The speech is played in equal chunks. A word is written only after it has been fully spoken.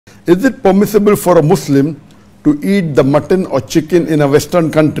is it permissible for a Muslim to eat the mutton or chicken in a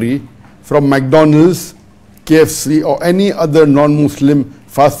Western country from McDonald's, KFC or any other non-Muslim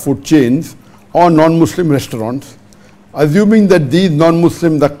fast food chains or non-Muslim restaurants, assuming that these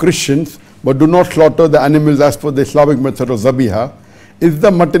non-Muslims are Christians but do not slaughter the animals as per the Islamic method of zabiha? Is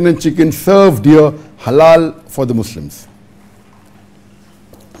the mutton and chicken served here halal for the Muslims?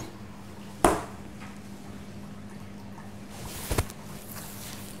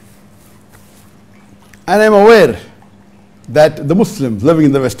 And I am aware that the Muslims living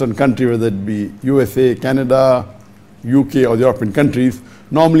in the Western country, whether it be USA, Canada, UK or European countries,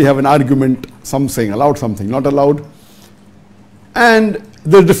 normally have an argument, some saying allowed, something not allowed. And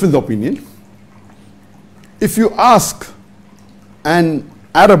there is difference of opinion. If you ask an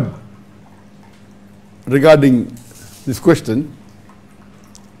Arab regarding this question,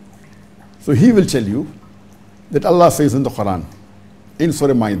 so he will tell you that Allah says in the Quran, in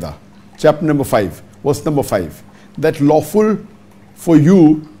Surah Ma'idah, chapter number 5, verse number 5, that lawful for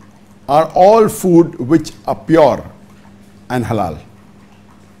you are all food which are pure and halal.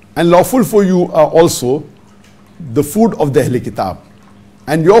 And lawful for you are also the food of the Ahl Kitab.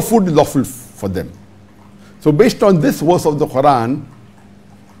 And your food is lawful for them. So based on this verse of the Quran,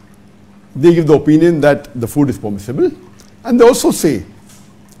 they give the opinion that the food is permissible. And they also say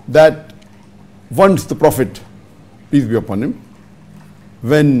that once the Prophet, peace be upon him,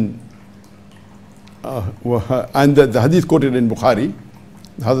 when and the hadith quoted in Bukhari,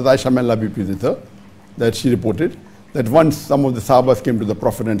 Hazrat Aisha, may Allah be pleased with her, that she reported that once some of the Sahabas came to the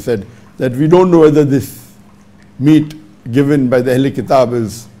Prophet and said that we don't know whether this meat given by the Ahl Kitab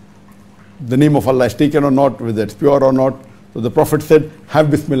is the name of Allah is taken or not, whether it's pure or not. So the Prophet said, have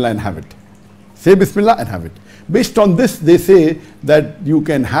Bismillah and have it. Say Bismillah and have it. Based on this, they say that you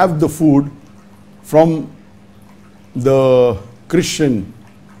can have the food from the Christian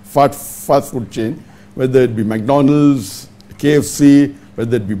fast food chain, whether it be McDonald's, KFC,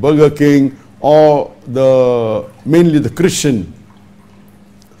 whether it be Burger King, or mainly the Christian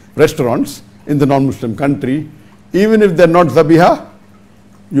restaurants in the non-Muslim country. Even if they're not zabiha,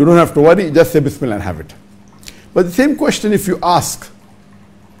 you don't have to worry, just say Bismillah and have it. But the same question if you ask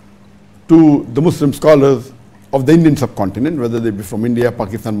to the Muslim scholars of the Indian subcontinent, whether they be from India,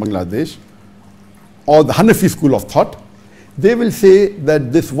 Pakistan, Bangladesh, or the Hanafi school of thought, they will say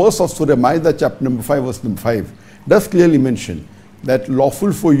that this verse of Surah Ma'idah, chapter number 5, verse number 5, does clearly mention that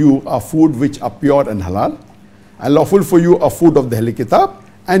lawful for you are food which are pure and halal, and lawful for you are food of the Ahl Kitab,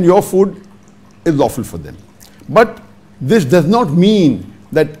 and your food is lawful for them. But this does not mean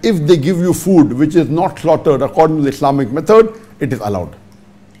that if they give you food which is not slaughtered according to the Islamic method, it is allowed.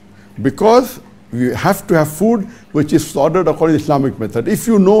 Because we have to have food which is slaughtered according to the Islamic method. If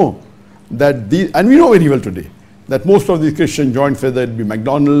you know that these, and we know very well today, that most of these Christian joints, whether it be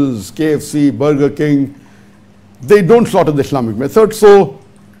McDonald's, KFC, Burger King, they don't slaughter the Islamic method. So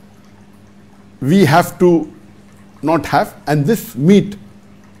we have to not have, and this meat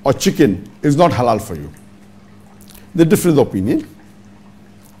or chicken is not halal for you. The difference of opinion.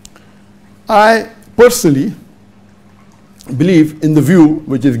 I personally believe in the view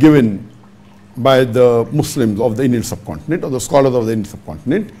which is given by the Muslims of the Indian subcontinent, or the scholars of the Indian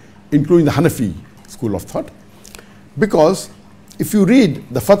subcontinent, including the Hanafi school of thought. Because if you read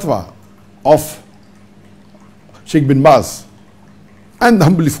the fatwa of Sheikh bin Baz and the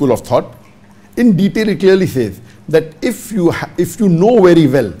Hanbali school of thought, in detail it clearly says that if you know very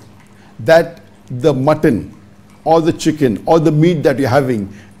well that the mutton or the chicken or the meat that you're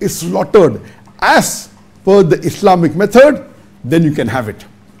having is slaughtered as per the Islamic method, then you can have it,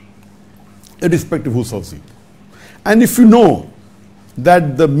 irrespective of who serves it. And if you know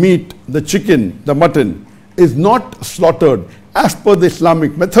that the meat, the chicken, the mutton is not slaughtered as per the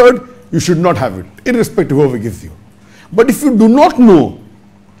Islamic method, you should not have it, irrespective of whoever gives you. But if you do not know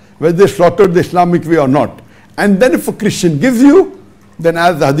whether they slaughtered the Islamic way or not, and then if a Christian gives you, then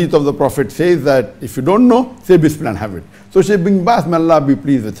as the hadith of the Prophet says that if you don't know, say Bismillah and have it. So Sheikh bin Baz, may Allah be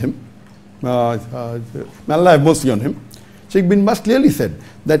pleased with him, may Allah have mercy on him, Sheikh bin Baz clearly said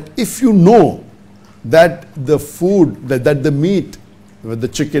that if you know that the food, that the meat, whether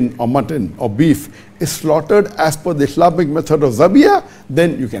chicken or mutton or beef, is slaughtered as per the Islamic method of zabiyah,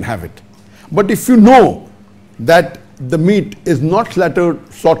 then you can have it. But if you know that the meat is not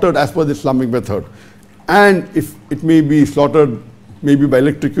slaughtered as per the Islamic method, and if it may be slaughtered maybe by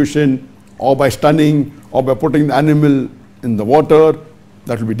electrocution or by stunning or by putting the animal in the water,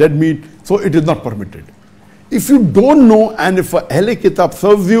 that will be dead meat, so it is not permitted. If you don't know and if a Ahl Kitab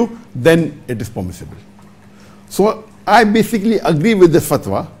serves you, then it is permissible. So I basically agree with this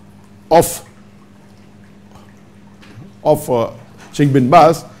fatwa of Sheikh bin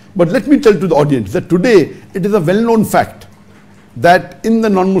Baz, But let me tell to the audience that today it is a well-known fact that in the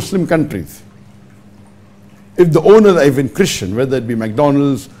non-Muslim countries, if the owners are even Christian, whether it be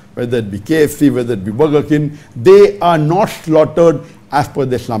McDonald's, whether it be KFC, whether it be Burger King, they are not slaughtered as per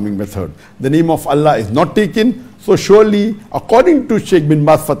the Islamic method. The name of Allah is not taken. So surely, according to Sheikh bin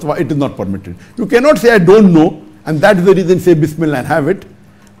Baz fatwa, it is not permitted. You cannot say, I don't know, and that is the reason say Bismillah and have it.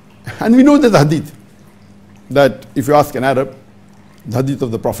 And we know there's a hadith that if you ask an Arab, the hadith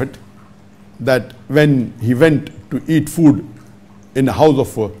of the Prophet, that when he went to eat food in the house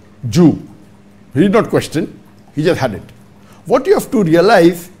of a Jew, he did not question, he just had it. What you have to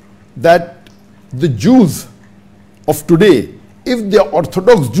realize that the Jews of today, if they are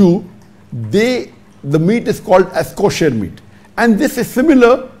Orthodox Jew, the meat is called as kosher meat. And this is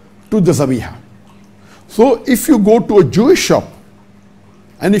similar to the zabiha. So if you go to a Jewish shop,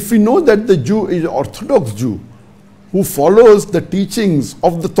 and if you know that the Jew is an Orthodox Jew who follows the teachings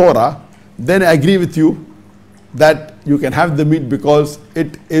of the Torah, then I agree with you that you can have the meat because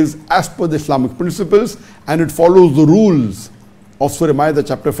it is as per the Islamic principles and it follows the rules of Surah Ma'idah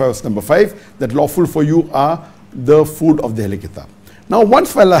chapter 5 verse number 5 that lawful for you are the food of the Ahl Kitab. Now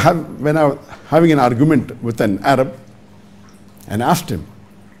once when I was having an argument with an Arab and asked him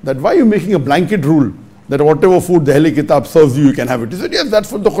that why are you making a blanket rule that whatever food the Ahl Kitab serves you, you can have it. He said, yes,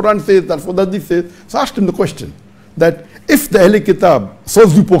 that's what the Quran says, that's what the Hadith says. So I asked him the question that if the Ahl Kitab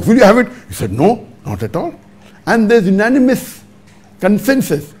serves you pork, will you have it? He said, no, not at all. And there's unanimous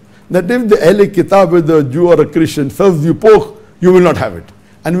consensus that if the Ahl Kitab, whether a Jew or a Christian, serves you pork, you will not have it.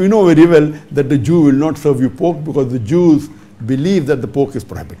 And we know very well that the Jew will not serve you pork because the Jews believe that the pork is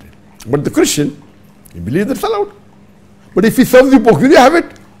prohibited. But the Christian, he believes that's allowed. But if he serves you pork, will you have it?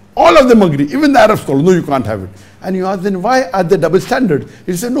 All of them agree. Even the Arabs call, no, you can't have it. And you ask then, why are they double standard?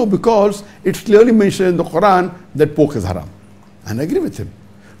 He said, no, because it's clearly mentioned in the Quran that pork is haram. And I agree with him.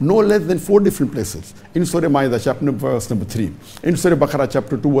 No less than 4 different places. In Surah Ma'idah, chapter verse number 3. In Surah Baqarah,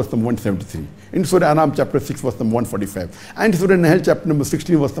 chapter 2, verse number 173. In Surah Anam, chapter 6, verse number 145. And Surah Nahl, chapter number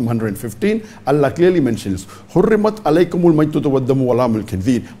 16, verse number 115. Allah clearly mentions, Hurrimat alaykumul maytutu waddamu walamul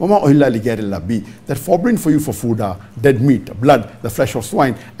khinzir, wama uhilla li ghayrillah bi. That forbidden for you for food are dead meat, blood, the flesh of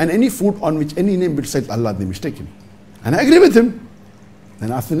swine, and any food on which any name besides Allah's name is taken. And I agree with him.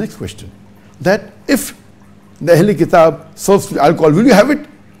 Then ask the next question. That if the Ahl Kitab serves alcohol, will you have it?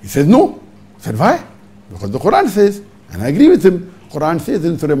 He says no. I said why? Because the Quran says, and I agree with him. Quran says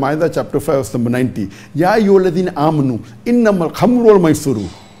in Surah Ma'idah chapter 5 verse number 90, Ya ayyuhalladhina amanu innamal khamru wal maisuru.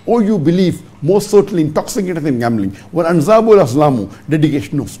 Oh, you believe, most certainly intoxicants and gambling, wal anzabu wal azlamu,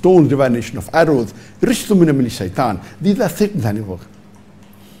 dedication of stones, divination of arrows, rishtu min amali shaitan. These are Satan's handiwork.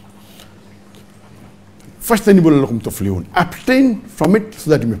 Abstain from it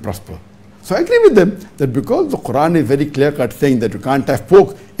so that you may prosper. So I agree with them that because the Quran is very clear-cut saying that you can't have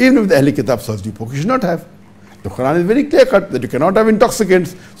pork, even if the Ahl Kitab serves you pork, you should not have. The Quran is very clear-cut that you cannot have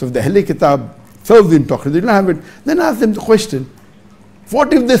intoxicants. So if the Ahl Kitab serves the intoxicants, you don't have it. Then ask them the question,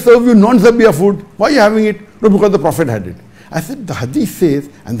 what if they serve you non-Zabiya food? Why are you having it? No, because the Prophet had it. I said the Hadith says,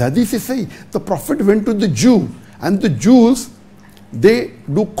 and the Hadith is saying, the Prophet went to the Jew, and the Jews, they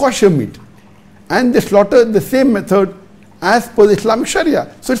do kosher meat. And they slaughter the same method as per the Islamic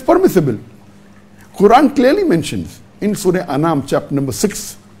Sharia. So it's permissible. Quran clearly mentions in Surah Anam chapter number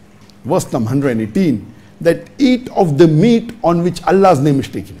 6 verse number 118 that eat of the meat on which Allah's name is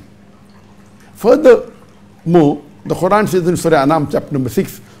taken. Furthermore, the Quran says in Surah Anam chapter number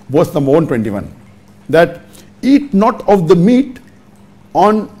 6 verse number 121 that eat not of the meat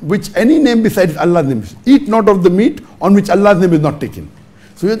on which any name besides Allah's name is. Eat not of the meat on which Allah's name is not taken.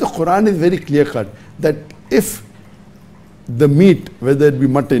 So here the Quran is very clear cut that if the meat, whether it be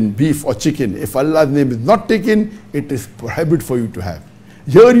mutton, beef or chicken, if Allah's name is not taken, it is prohibited for you to have.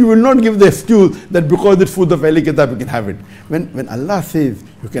 Here you will not give the excuse that because it's food of Ahl Kitab you can have it. When Allah says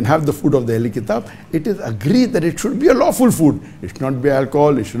you can have the food of the Ahl Kitab, it is agreed that it should be a lawful food. It should not be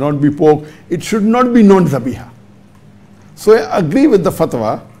alcohol, it should not be pork, it should not be non-Zabiha. So I agree with the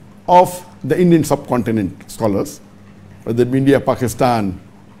fatwa of the Indian subcontinent scholars, whether it be India, Pakistan,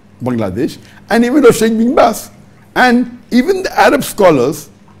 Bangladesh, and even of Sheikh bin Baz. And even the Arab scholars,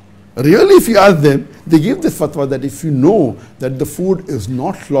 really if you ask them, they give this fatwa that if you know that the food is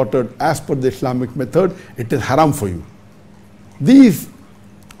not slaughtered as per the Islamic method, it is haram for you.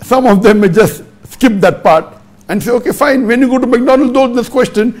 Some of them may just skip that part and say, okay, fine, when you go to McDonald's, don't this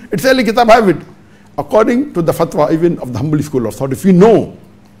question, it's Ahl Kitab, have it. According to the fatwa even of the Hanbali school of thought, if you know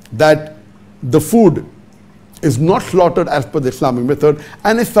that the food is not slaughtered as per the Islamic method,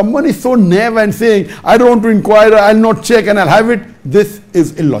 and if someone is so naive and saying, I don't want to inquire, I'll not check and I'll have it, this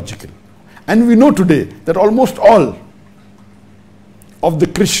is illogical. And we know today that almost all of the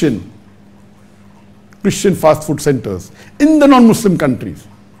Christian fast food centers in the non-Muslim countries.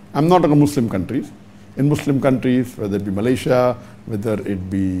 I'm not talking Muslim countries. In Muslim countries, whether it be Malaysia, whether it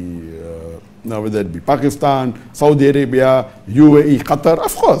be Pakistan, Saudi Arabia, UAE, Qatar,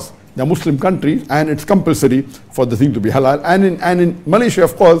 of course, they are Muslim countries and it's compulsory for the thing to be halal. And in Malaysia,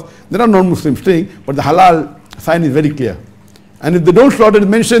 of course, there are non-Muslims staying, but the halal sign is very clear. And if they don't slaughter, it's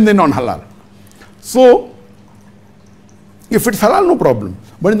mentioned they're non-halal. So, if it's halal, no problem.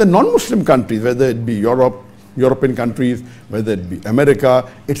 But in the non-Muslim countries, whether it be European countries, whether it be America,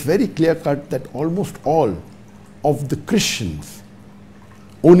 it's very clear cut that almost all of the Christians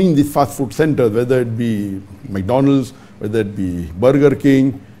owning these fast food centers, whether it be McDonald's, whether it be Burger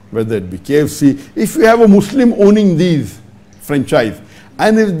King, whether it be KFC, if you have a Muslim owning these franchise,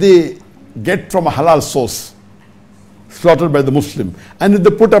 and if they get from a halal source, slaughtered by the Muslim, and if they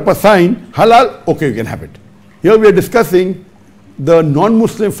put up a sign, halal, okay, you can have it. Here we are discussing the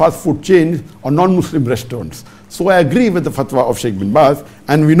non-Muslim fast food chains or non-Muslim restaurants. So I agree with the fatwa of Sheikh bin Baz,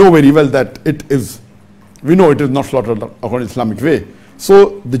 and we know very well that it is not slaughtered according to Islamic way.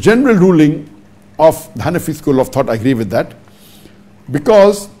 So the general ruling of the Hanafi school of thought, I agree with that,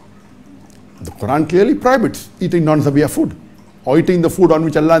 because the Quran clearly prohibits eating non-zabiyah food or eating the food on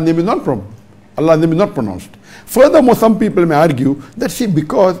which Allah's name is not pronounced. Furthermore, some people may argue that, see,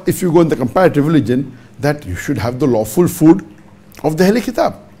 because if you go in the comparative religion, that you should have the lawful food of the Holy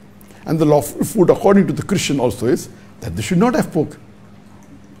Kitab. And the lawful food according to the Christian also is that they should not have pork.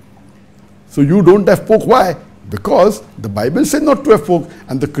 So you don't have pork, why? Because the Bible says not to have pork,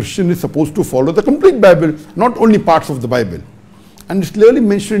 and the Christian is supposed to follow the complete Bible, not only parts of the Bible. And it's clearly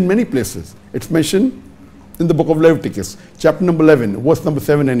mentioned in many places. It's mentioned in the book of Leviticus, chapter number 11, verse number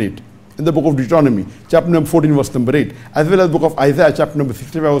 7 and 8. In the book of Deuteronomy, chapter number 14, verse number 8. As well as the book of Isaiah, chapter number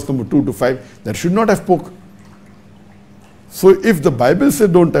 65, verse number 2 to 5, that should not have pork. So if the Bible says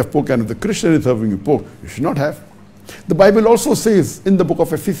don't have pork, and if the Christian is serving you pork, you should not have. The Bible also says in the book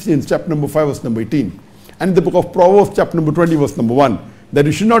of Ephesians, chapter number 5, verse number 18, and in the book of Proverbs, chapter number 20, verse number 1, that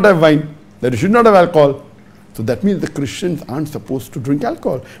you should not have wine, that you should not have alcohol. So that means the Christians aren't supposed to drink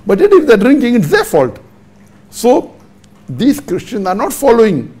alcohol. But yet if they're drinking, it's their fault. So these Christians are not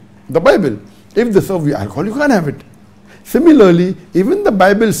following the Bible. If they serve you alcohol, you can't have it. Similarly, even the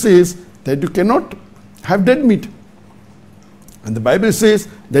Bible says that you cannot have dead meat. And the Bible says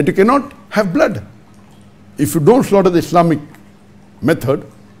that you cannot have blood. If you don't slaughter the Islamic method,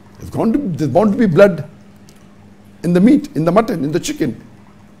 there's bound to be blood in the meat, in the mutton, in the chicken.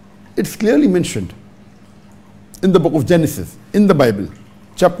 It's clearly mentioned in the book of Genesis, in the Bible,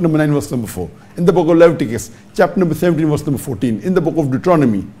 chapter number 9, verse number 4. In the book of Leviticus, chapter number 17, verse number 14. In the book of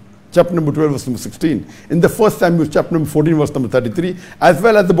Deuteronomy, chapter number 12, verse number 16. In the 1 Samuel, chapter number 14, verse number 33. As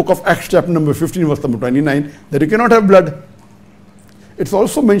well as the book of Acts, chapter number 15, verse number 29, that you cannot have blood. It's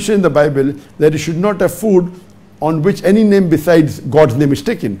also mentioned in the Bible that you should not have food on which any name besides God's name is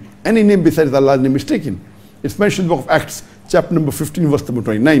taken. Any name besides Allah's name is taken. It's mentioned in the book of Acts, chapter number 15, verse number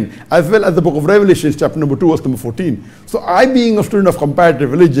 29, as well as the book of Revelation, chapter number 2, verse number 14. So I, being a student of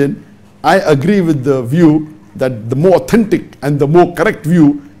comparative religion, I agree with the view that the more authentic and the more correct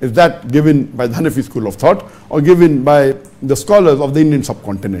view is that given by the Hanafi school of thought or given by the scholars of the Indian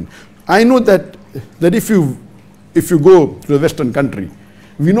subcontinent. I know that if you go to a Western country,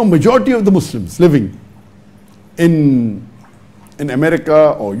 we know majority of the Muslims living in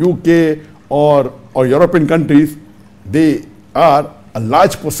America or UK or European countries, they are a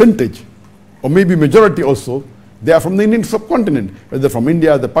large percentage, or maybe majority also, they are from the Indian subcontinent, whether from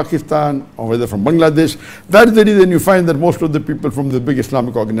India, the Pakistan, or whether from Bangladesh. That's the reason you find that most of the people from the big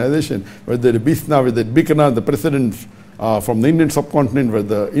Islamic organization, whether it be BISNA, whether it be Bikana, the presidents from the Indian subcontinent,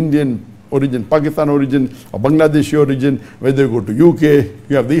 whether Indian origin, Pakistan origin, or Bangladeshi origin, whether you go to UK,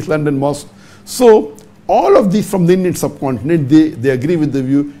 you have the East London Mosque. So all of these from the Indian subcontinent, they agree with the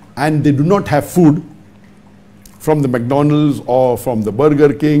view, and they do not have food from the McDonald's or from the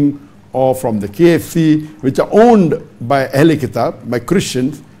Burger King or from the KFC, which are owned by Ahl Kitab, by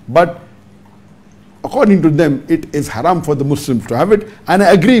Christians, but according to them, it is haram for the Muslims to have it. And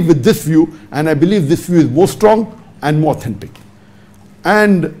I agree with this view, and I believe this view is more strong and more authentic.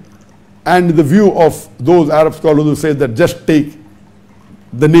 And the view of those Arab scholars who say that just take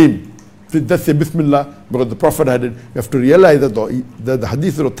the name, just say Bismillah, because the Prophet had it. You have to realize that the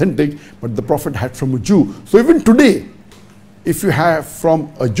hadith are authentic, but the Prophet had from a Jew. So even today, if you have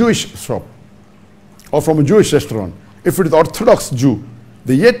from a Jewish shop or from a Jewish restaurant, if it is Orthodox Jew,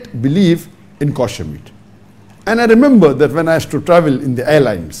 they yet believe in kosher meat. And I remember that when I used to travel in the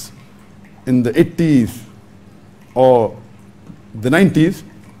airlines in the 80s or the 90s,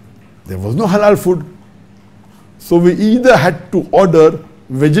 there was no halal food. So we either had to order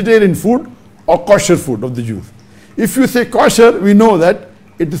vegetarian food or kosher food of the Jews. If you say kosher, we know that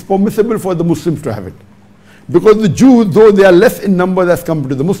it is permissible for the Muslims to have it. Because the Jews, though they are less in number as compared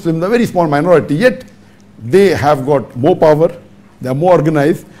to the Muslims, a very small minority, yet they have got more power, they are more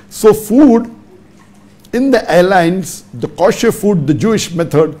organized. So food in the airlines, the kosher food, the Jewish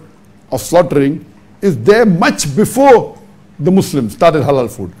method of slaughtering is there much before the Muslims started halal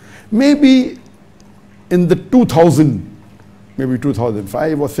food. Maybe in the 2000, maybe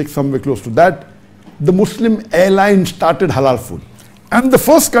 2005 or 6, somewhere close to that, the Muslim airline started halal food. And the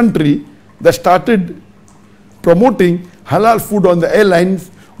first country that started promoting halal food on the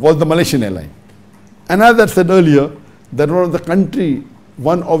airlines was the Malaysian airline. And as I said earlier, that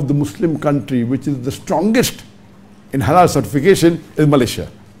one of the Muslim country which is the strongest in halal certification is Malaysia.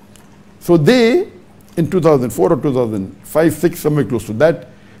 So they, in 2004 or 2005, 6, somewhere close to that,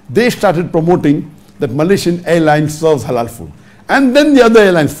 they started promoting that Malaysian airline serves halal food. And then the other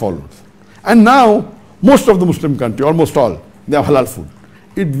airlines followed. And now, most of the Muslim country, almost all, they have halal food.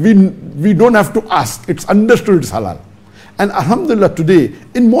 We don't have to ask, it's understood it's halal. And alhamdulillah today,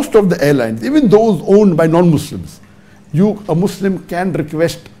 in most of the airlines, even those owned by non-Muslims, a Muslim can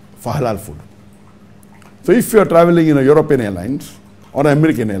request for halal food. So if you are traveling in a European Airlines or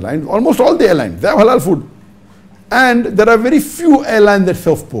American Airlines, almost all the airlines, they have halal food. And there are very few airlines that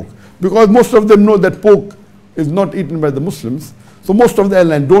serve pork, because most of them know that pork is not eaten by the Muslims. So most of the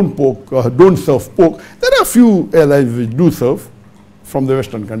airlines don't serve pork. There are a few airlines which do serve from the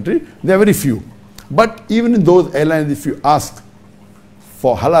Western country. They are very few. But even in those airlines, if you ask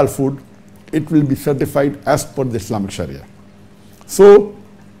for halal food, it will be certified as per the Islamic Sharia. So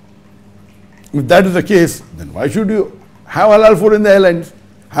if that is the case, then why should you have halal food in the airlines?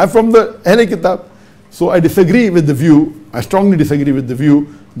 Have from the Ahl Kitab. So I disagree with the view, I strongly disagree with the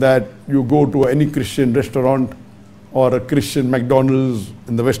view that you go to any Christian restaurant or a Christian McDonald's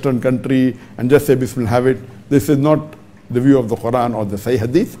in the Western country and just say Bismillah, have it. This is not the view of the Quran or the Sahih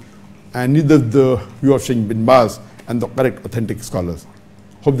Hadith, and neither the view of Sheikh bin Baz and the correct authentic scholars.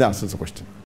 Hope that answers the question.